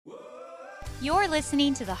You're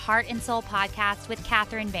listening to the Heart and Soul Podcast with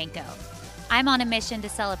Katherine Banco. I'm on a mission to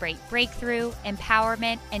celebrate breakthrough,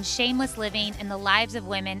 empowerment, and shameless living in the lives of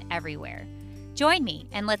women everywhere. Join me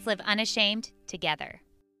and let's live unashamed together.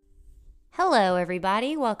 Hello,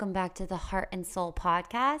 everybody. Welcome back to the Heart and Soul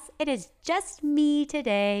Podcast. It is just me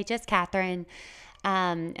today, just Katherine.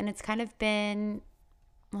 And it's kind of been,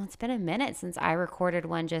 it's been a minute since I recorded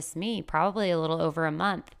one just me, probably a little over a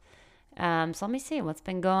month. So let me see what's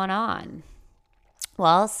been going on.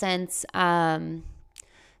 Well, since I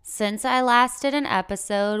last did an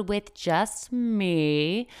episode with just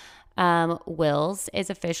me, Wills is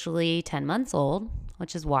officially 10 months old,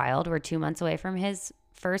 which is wild. We're 2 months away from his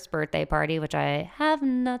first birthday party, which I have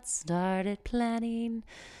not started planning.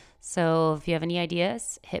 So if you have any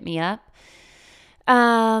ideas, hit me up.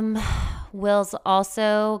 Wills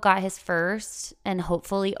also got his first and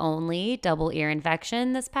hopefully only double ear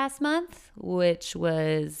infection this past month, which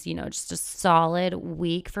was, just a solid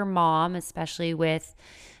week for mom, especially with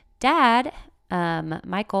dad.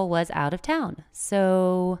 Michael was out of town.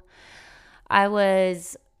 So I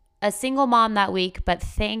was a single mom that week, but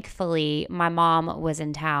thankfully my mom was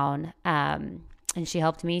in town. And she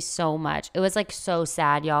helped me so much. It was like so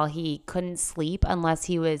sad, y'all. He couldn't sleep unless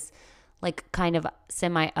he was like kind of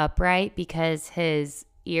semi-upright because his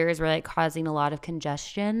ears were like causing a lot of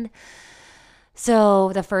congestion.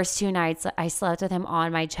 So the first 2 nights I slept with him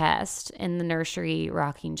on my chest in the nursery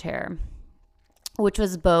rocking chair, which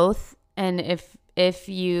was both. And if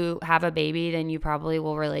you have a baby, then you probably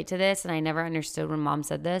will relate to this. And I never understood when mom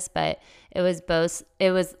said this, but it was both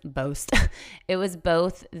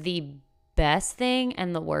the best thing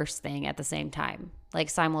and the worst thing at the same time. Like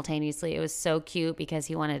simultaneously. It was so cute because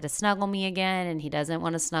he wanted to snuggle me again and he doesn't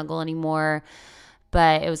want to snuggle anymore.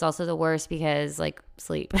 But it was also the worst because like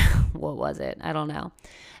sleep. What was it? I don't know.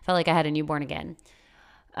 I felt like I had a newborn again.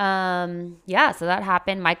 So that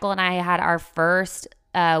happened. Michael and I had our first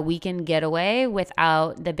weekend getaway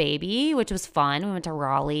without the baby, which was fun. We went to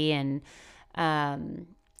Raleigh and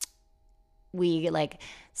we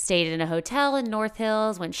stayed in a hotel in North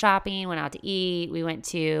Hills, went shopping, went out to eat. We went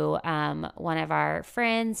to one of our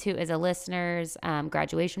friends who is a listener's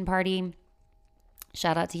graduation party.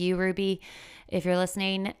 Shout out to you, Ruby, if you're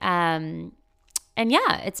listening. And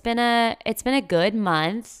yeah, it's been a good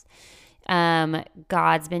month.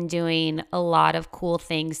 God's been doing a lot of cool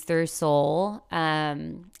things through Soul.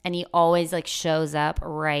 And he always shows up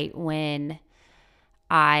right when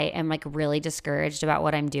I am really discouraged about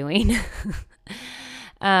what I'm doing.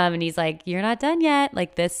 And he's like, you're not done yet.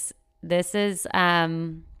 This is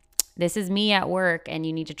me at work and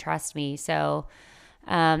you need to trust me. So,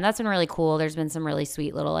 that's been really cool. There's been some really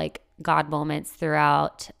sweet little God moments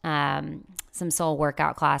throughout, some soul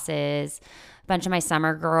workout classes, a bunch of my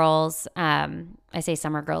summer girls. I say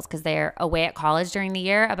summer girls because they're away at college during the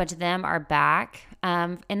year. A bunch of them are back,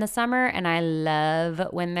 in the summer, and I love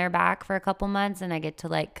when they're back for a couple months and I get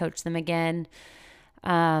to coach them again.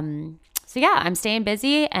 So yeah, I'm staying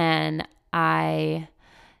busy and I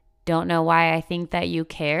don't know why I think that you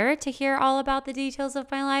care to hear all about the details of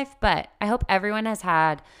my life, but I hope everyone has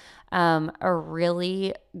had a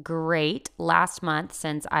really great last month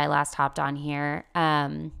since I last hopped on here.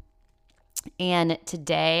 And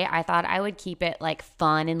today I thought I would keep it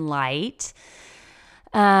fun and light.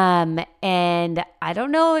 And I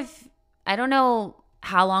don't know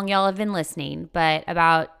how long y'all have been listening, but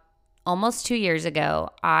about almost 2 years ago,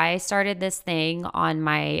 I started this thing on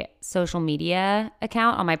my social media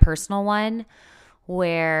account, on my personal one,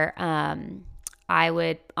 where I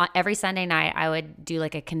would, every Sunday night, I would do a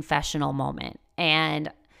confessional moment.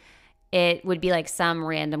 And it would be some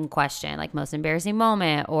random question, most embarrassing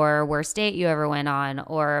moment or worst date you ever went on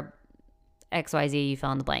or XYZ, you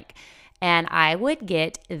fill in the blank. And I would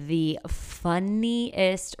get the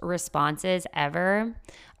funniest responses ever.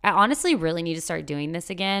 I honestly really need to start doing this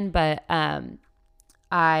again, but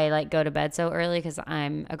I go to bed so early because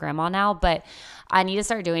I'm a grandma now, but I need to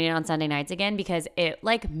start doing it on Sunday nights again because it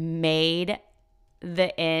made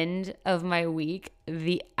the end of my week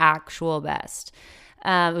the actual best.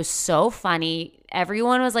 It was so funny.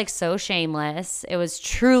 Everyone was so shameless. It was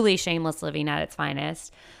truly shameless living at its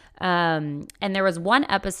finest. And there was one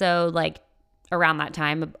episode around that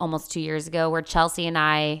time, almost 2 years ago, where Chelsea and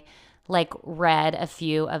I read a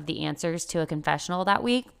few of the answers to a confessional that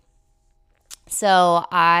week. So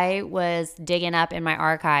I was digging up in my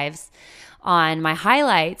archives on my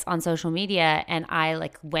highlights on social media, and I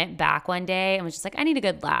went back one day and was just I need a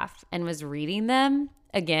good laugh, and was reading them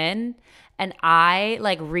again, and I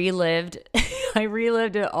relived I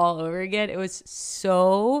relived it all over again. It was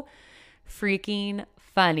so freaking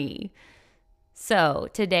funny. So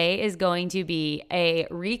today is going to be a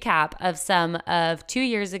recap of some of 2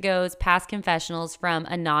 years ago's past confessionals from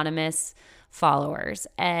anonymous followers.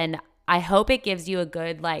 And I hope it gives you a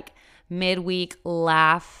good like midweek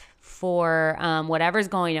laugh for whatever's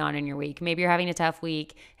going on in your week. Maybe you're having a tough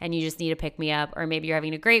week and you just need to pick me up, or maybe you're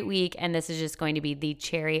having a great week and this is just going to be the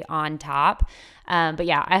cherry on top. But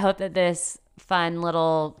yeah, I hope that this fun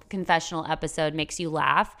little confessional episode makes you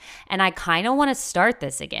laugh. And I kind of want to start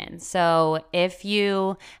this again. So if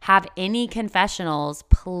you have any confessionals,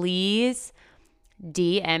 please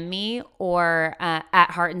DM me or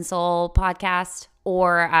at Heart and Soul Podcast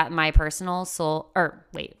or at my personal soul, or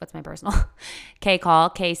wait, what's my personal?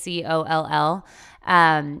 KColl, KCOLL,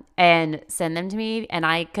 and send them to me. And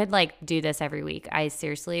I could like do this every week. I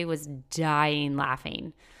seriously was dying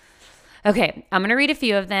laughing. Okay, I'm going to read a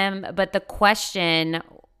few of them, but the question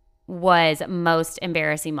was most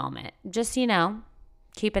embarrassing moment. Just,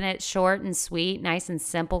 keeping it short and sweet, nice and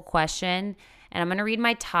simple question. And I'm going to read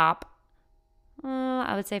my top,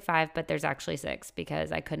 I would say 5, but there's actually 6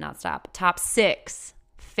 because I could not stop. Top 6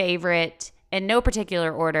 favorite, in no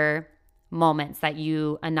particular order, moments that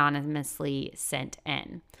you anonymously sent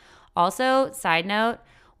in. Also, side note,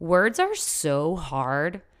 words are so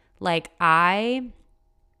hard. Like I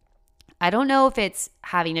don't know if it's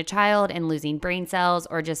having a child and losing brain cells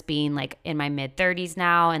or just being like in my mid 30s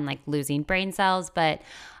now and like losing brain cells, but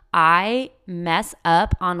I mess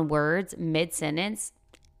up on words mid-sentence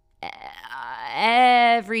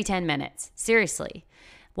every 10 minutes. Seriously.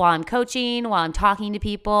 While I'm coaching, while I'm talking to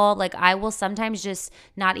people, like I will sometimes just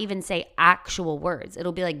not even say actual words.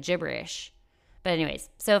 It'll be like gibberish. But anyways,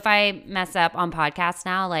 so if I mess up on podcasts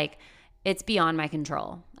now, like it's beyond my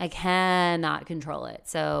control. I cannot control it.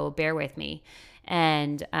 So bear with me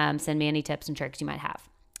and send me any tips and tricks you might have.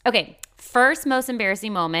 Okay, first most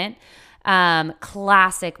embarrassing moment,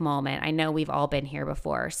 classic moment. I know we've all been here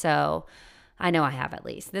before, so I know I have at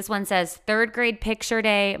least. This one says, 3rd grade picture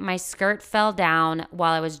day, my skirt fell down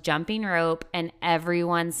while I was jumping rope and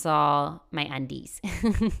everyone saw my undies.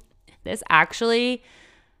 This actually,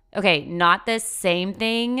 okay, not the same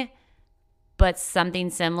thing, but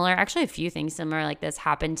something similar, actually a few things similar like this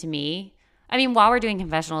happened to me. I mean, while we're doing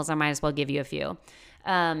confessionals, I might as well give you a few.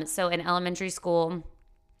 So in elementary school,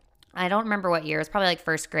 I don't remember what year, it was probably like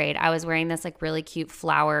 1st grade. I was wearing this like really cute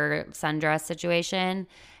flower sundress situation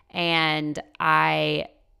and I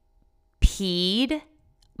peed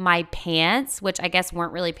my pants, which I guess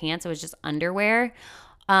weren't really pants, it was just underwear,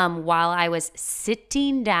 while I was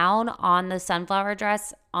sitting down on the sunflower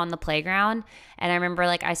dress on the playground. And I remember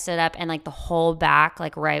like I stood up and like the whole back,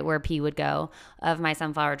 like right where pee would go of my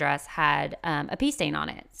sunflower dress had a pee stain on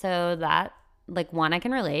it. So that like one, I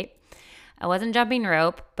can relate. I wasn't jumping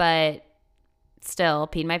rope, but still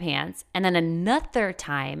peed my pants. And then another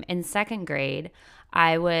time in 2nd grade,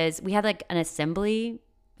 we had like an assembly.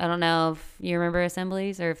 I don't know if you remember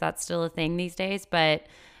assemblies or if that's still a thing these days, but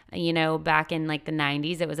back in like the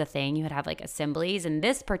 90s, it was a thing. You would have like assemblies. And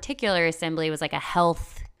this particular assembly was like a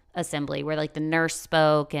health assembly where like the nurse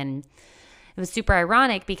spoke. And it was super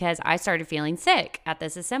ironic because I started feeling sick at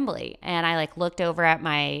this assembly. And I like looked over at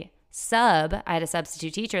my sub. I had a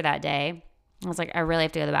substitute teacher that day. I was like, I really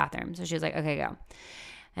have to go to the bathroom. So she was like, okay, go.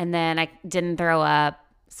 And then I didn't throw up.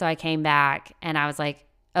 So I came back and I was like,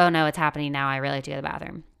 oh no, it's happening now. I really have to go to the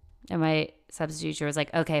bathroom. And my substitute teacher was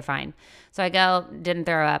like, okay, fine. So I go, didn't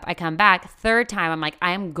throw up. I come back 3rd time. I'm like,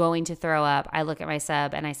 I am going to throw up. I look at my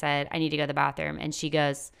sub and I said, I need to go to the bathroom. And she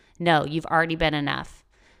goes, no, you've already been enough.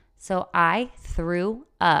 So I threw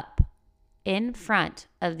up in front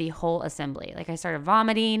of the whole assembly. Like I started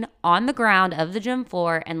vomiting on the ground of the gym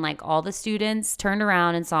floor and like all the students turned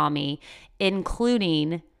around and saw me,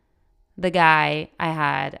 including the boy I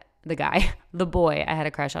had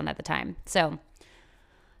a crush on at the time. So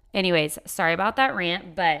anyways, sorry about that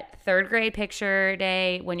rant, but 3rd grade picture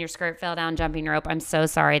day when your skirt fell down jumping rope, I'm so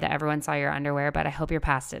sorry that everyone saw your underwear, but I hope you're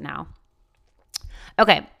past it now.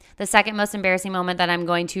 Okay, the second most embarrassing moment that I'm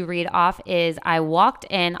going to read off is I walked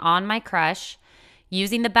in on my crush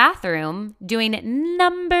using the bathroom doing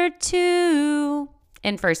number 2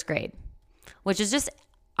 in 1st grade, which is just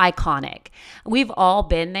iconic. We've all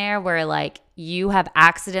been there where like you have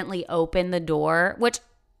accidentally opened the door, which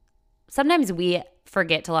sometimes we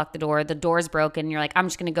forget to lock the door. The door's broken. You're like, I'm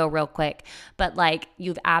just going to go real quick. But like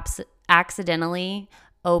you've accidentally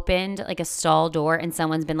opened like a stall door and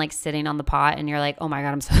someone's been like sitting on the pot and you're like, oh my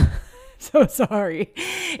God, I'm so So sorry.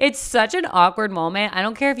 It's such an awkward moment. I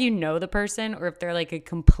don't care if you know the person or if they're like a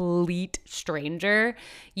complete stranger.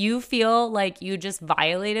 You feel like you just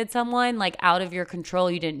violated someone, like out of your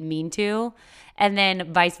control. You didn't mean to. And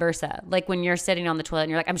then vice versa. Like when you're sitting on the toilet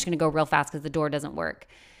and you're like, I'm just going to go real fast because the door doesn't work.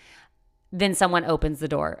 Then someone opens the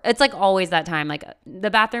door. It's like always that time. Like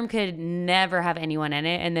the bathroom could never have anyone in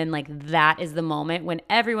it. And then like that is the moment when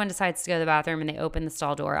everyone decides to go to the bathroom and they open the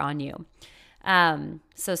stall door on you.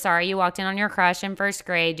 So sorry you walked in on your crush in first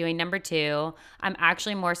grade doing number 2. I'm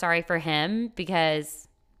actually more sorry for him because,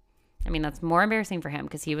 I mean, that's more embarrassing for him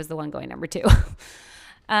because he was the one going number 2.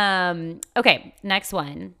 Okay, next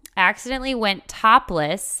one. I accidentally went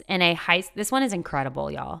topless in this one is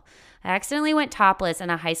incredible, y'all. I accidentally went topless in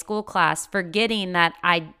a high school class, forgetting that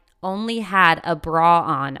I only had a bra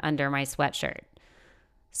on under my sweatshirt.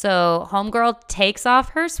 So homegirl takes off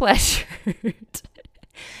her sweatshirt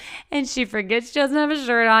and she forgets she doesn't have a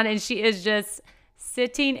shirt on and she is just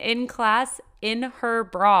sitting in class in her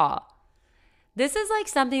bra. This is like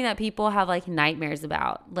something that people have like nightmares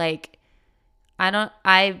about. Like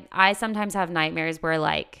I sometimes have nightmares where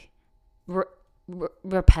like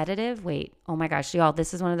repetitive. Wait, oh my gosh, y'all,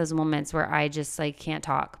 this is one of those moments where I just like can't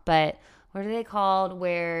talk. But what are they called?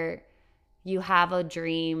 Where you have a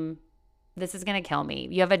dream. This is gonna kill me.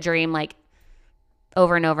 You have a dream like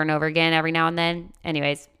over and over and over again every now and then.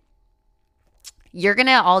 Anyways, you're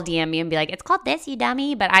gonna all DM me and be like, it's called this, you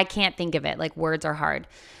dummy. But I can't think of it. Like words are hard,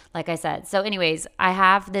 like I said. So anyways, I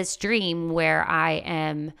have this dream where I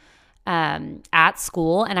am at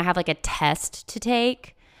school and I have like a test to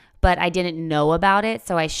take, but I didn't know about it.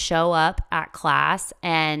 So I show up at class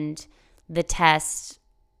and the test,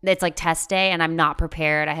 it's like test day and I'm not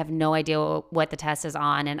prepared. I have no idea what the test is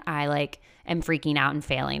on. And I like am freaking out and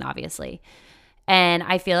failing, obviously. And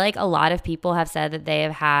I feel like a lot of people have said that they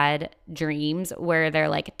have had dreams where they're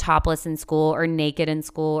like topless in school or naked in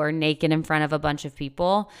school or naked in front of a bunch of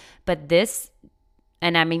people. But this,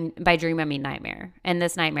 and I mean, by dream, I mean nightmare. And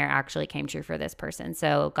this nightmare actually came true for this person.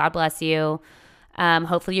 So God bless you.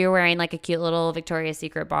 Hopefully you're wearing like a cute little Victoria's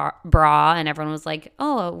Secret bra and everyone was like,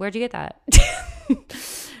 oh, where'd you get that?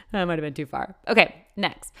 That might have been too far. Okay,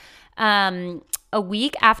 next. A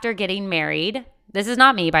week after getting married, this is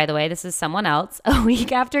not me, by the way, this is someone else. A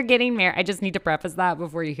week after getting married, I just need to preface that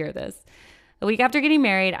before you hear this. A week after getting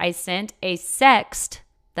married, I sent a sext,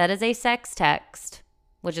 that is a sex text,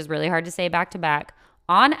 which is really hard to say back to back,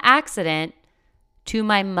 on accident to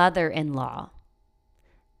my mother-in-law.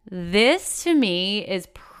 This to me is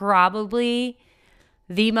probably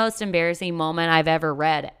the most embarrassing moment I've ever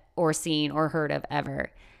read or seen or heard of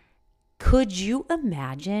ever. Could you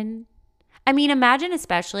imagine? I mean, imagine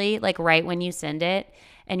especially like right when you send it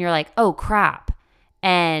and you're like, oh crap.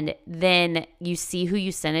 And then you see who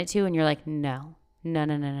you sent it to and you're like, no.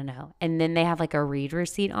 And then they have like a read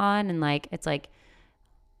receipt on and like, it's like,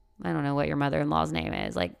 I don't know what your mother-in-law's name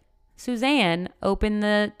is. Like, Suzanne, open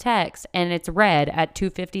the text and it's read at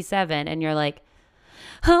 2:57 and you're like,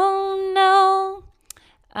 oh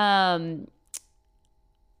no.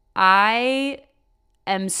 I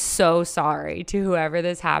am so sorry to whoever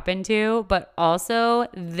this happened to, but also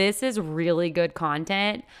this is really good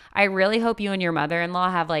content. I really hope you and your mother-in-law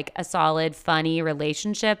have like a solid, funny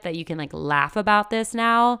relationship that you can like laugh about this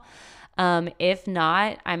now. If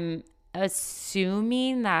not, I'm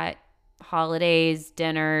assuming that holidays,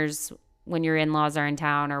 dinners, when your in-laws are in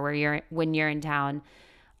town or when you're in town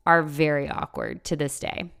are very awkward to this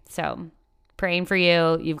day. So praying for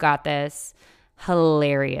you. You've got this.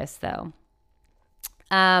 Hilarious though.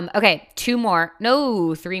 Okay, 3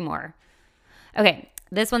 more. Okay,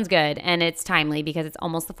 this one's good and it's timely because it's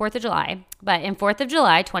almost the 4th of July. But in 4th of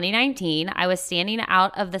July, 2019, I was standing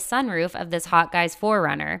out of the sunroof of this hot guy's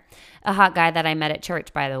 4Runner, a hot guy that I met at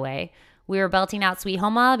church, by the way. We were belting out Sweet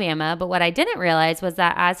Home Alabama, but what I didn't realize was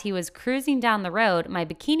that as he was cruising down the road, my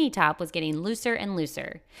bikini top was getting looser and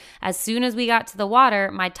looser. As soon as we got to the water,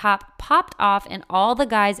 my top popped off and all the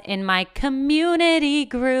guys in my community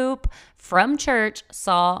group from church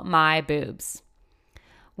saw my boobs,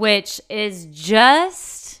 which is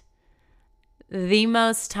just the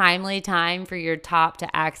most timely time for your top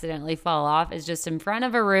to accidentally fall off is just in front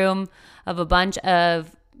of a room of a bunch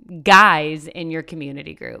of guys in your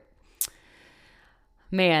community group.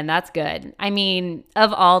 Man, that's good. I mean,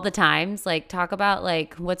 of all the times, like talk about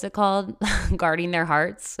like, what's it called? Guarding their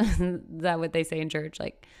hearts. Is that what they say in church?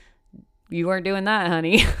 Like, you weren't doing that,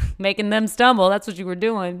 honey. Making them stumble. That's what you were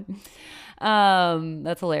doing.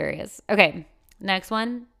 That's hilarious. Okay, next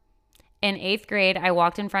one. In 8th grade, I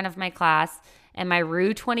walked in front of my class and my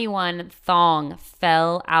Rue 21 thong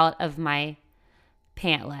fell out of my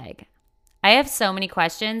pant leg. I have so many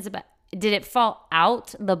questions, but did it fall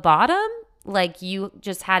out the bottom? Like you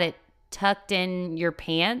just had it tucked in your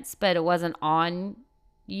pants, but it wasn't on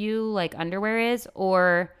you like underwear is?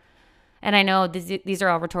 Or, and I know these are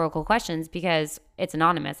all rhetorical questions because it's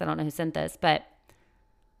anonymous. I don't know who sent this, but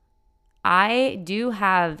I do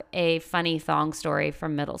have a funny thong story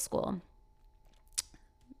from middle school.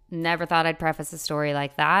 Never thought I'd preface a story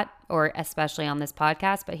like that, or especially on this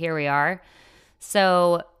podcast, but here we are.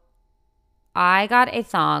 So I got a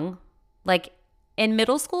thong like in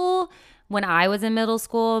middle school. When I was in middle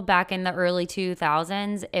school back in the early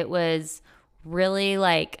 2000s, it was really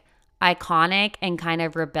like iconic and kind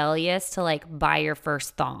of rebellious to like buy your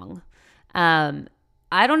first thong. I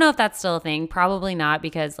don't know if that's still a thing. Probably not,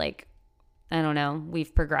 because like, I don't know,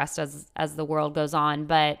 we've progressed as the world goes on.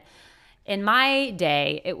 But in my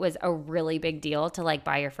day, it was a really big deal to like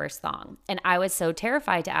buy your first thong. And I was so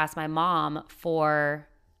terrified to ask my mom for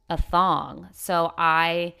a thong. So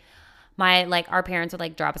our parents would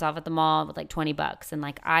like drop us off at the mall with like $20. And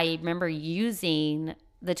like, I remember using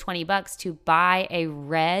the $20 to buy a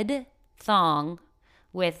red thong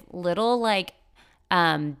with little like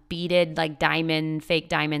beaded like fake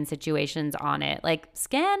diamond situations on it, like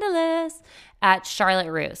scandalous, at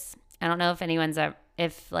Charlotte Russe. I don't know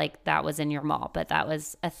if like that was in your mall, but that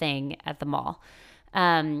was a thing at the mall.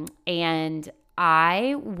 And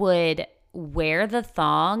I would wear the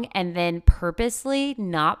thong and then purposely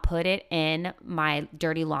not put it in my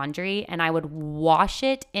dirty laundry, and I would wash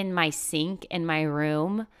it in my sink in my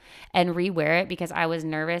room and rewear it because I was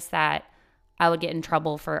nervous that I would get in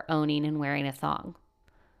trouble for owning and wearing a thong,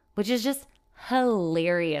 which is just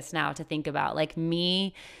hilarious now to think about. Like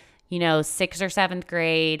me, 6th or 7th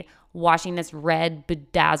grade, washing this red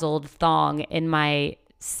bedazzled thong in my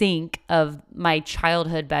sink of my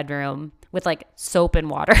childhood bedroom with like soap and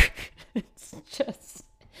water. It's just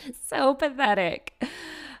so pathetic.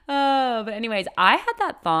 But anyways, I had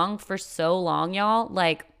that thong for so long, y'all.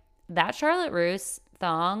 Like that Charlotte Russe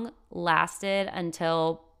thong lasted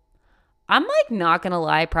until, I'm like not going to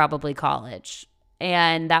lie, probably college.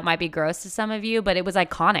 And that might be gross to some of you, but it was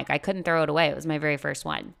iconic. I couldn't throw it away. It was my very first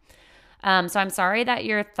one. So I'm sorry that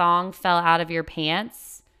your thong fell out of your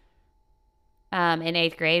pants in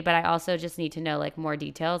 8th grade, but I also just need to know like more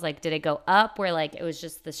details. Like, did it go up where like it was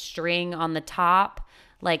just the string on the top,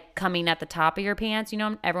 like coming at the top of your pants?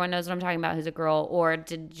 Everyone knows what I'm talking about who's a girl. Or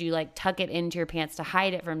did you like tuck it into your pants to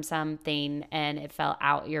hide it from something and it fell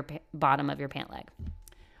out your bottom of your pant leg?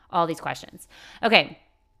 All these questions. Okay.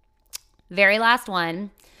 Very last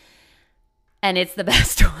one. And it's the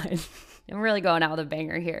best one. I'm really going out with a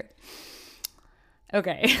banger here.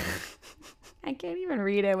 Okay. I can't even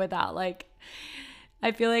read it without like,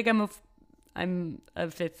 I feel like I'm a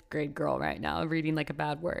 5th grade girl right now reading like a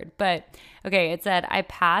bad word. But okay, it said, I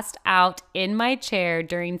passed out in my chair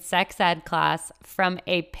during sex ed class from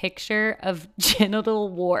a picture of genital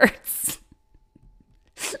warts.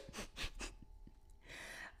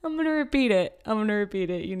 I'm going to repeat it.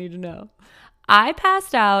 You need to know. I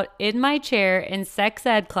passed out in my chair in sex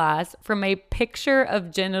ed class from a picture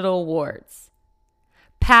of genital warts.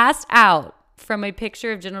 Passed out from a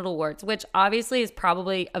picture of genital warts, which obviously is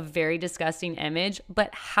probably a very disgusting image,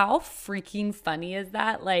 but how freaking funny is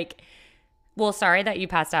that? Like, well, sorry that you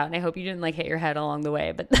passed out, and I hope you didn't like hit your head along the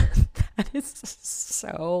way, but that is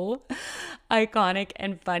so iconic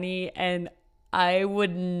and funny. And I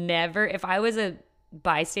would never, if I was a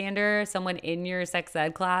bystander, someone in your sex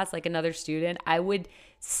ed class, like another student, I would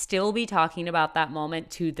still be talking about that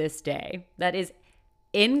moment to this day. That is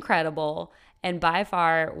incredible and by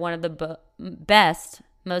far one of the best,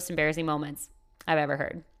 most embarrassing moments I've ever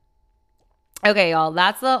heard. Okay, y'all,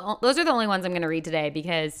 those are the only ones I'm going to read today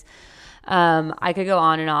because I could go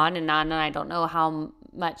on and on and on, and I don't know how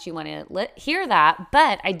much you want to hear that,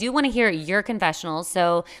 but I do want to hear your confessionals.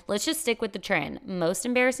 So let's just stick with the trend. Most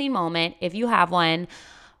embarrassing moment, if you have one,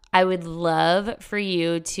 I would love for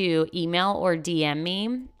you to email or DM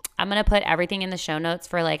me. I'm going to put everything in the show notes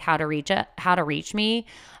for like how to reach me.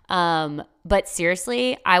 But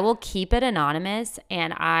seriously, I will keep it anonymous,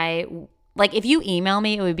 and if you email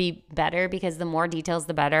me, it would be better because the more details,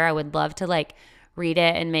 the better. I would love to like read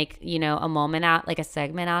it and make, a moment out, like a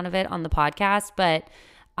segment out of it on the podcast, but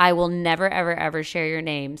I will never, ever, ever share your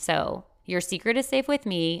name. So your secret is safe with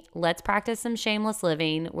me. Let's practice some shameless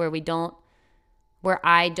living where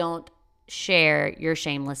I don't share your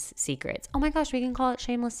shameless secrets. Oh my gosh, we can call it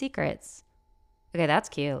shameless secrets. Okay, that's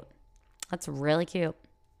cute. That's really cute.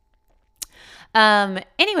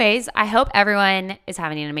 Anyways, I hope everyone is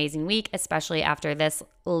having an amazing week, especially after this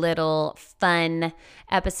little fun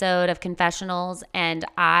episode of Confessionals. And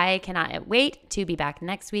I cannot wait to be back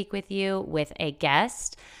next week with you with a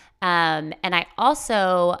guest. And I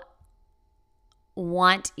also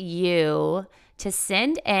want you to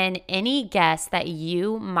send in any guests that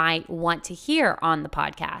you might want to hear on the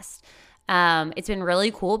podcast. It's been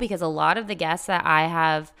really cool because a lot of the guests that I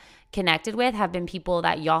have connected with have been people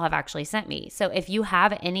that y'all have actually sent me. So if you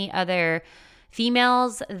have any other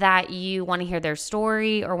females that you want to hear their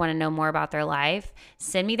story or want to know more about their life,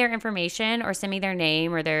 send me their information or send me their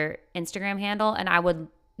name or their Instagram handle, and I would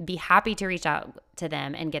be happy to reach out to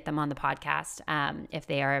them and get them on the podcast if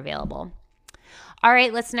they are available. All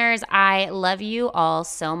right, listeners, I love you all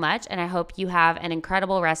so much, and I hope you have an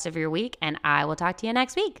incredible rest of your week, and I will talk to you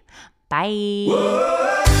next week. Bye.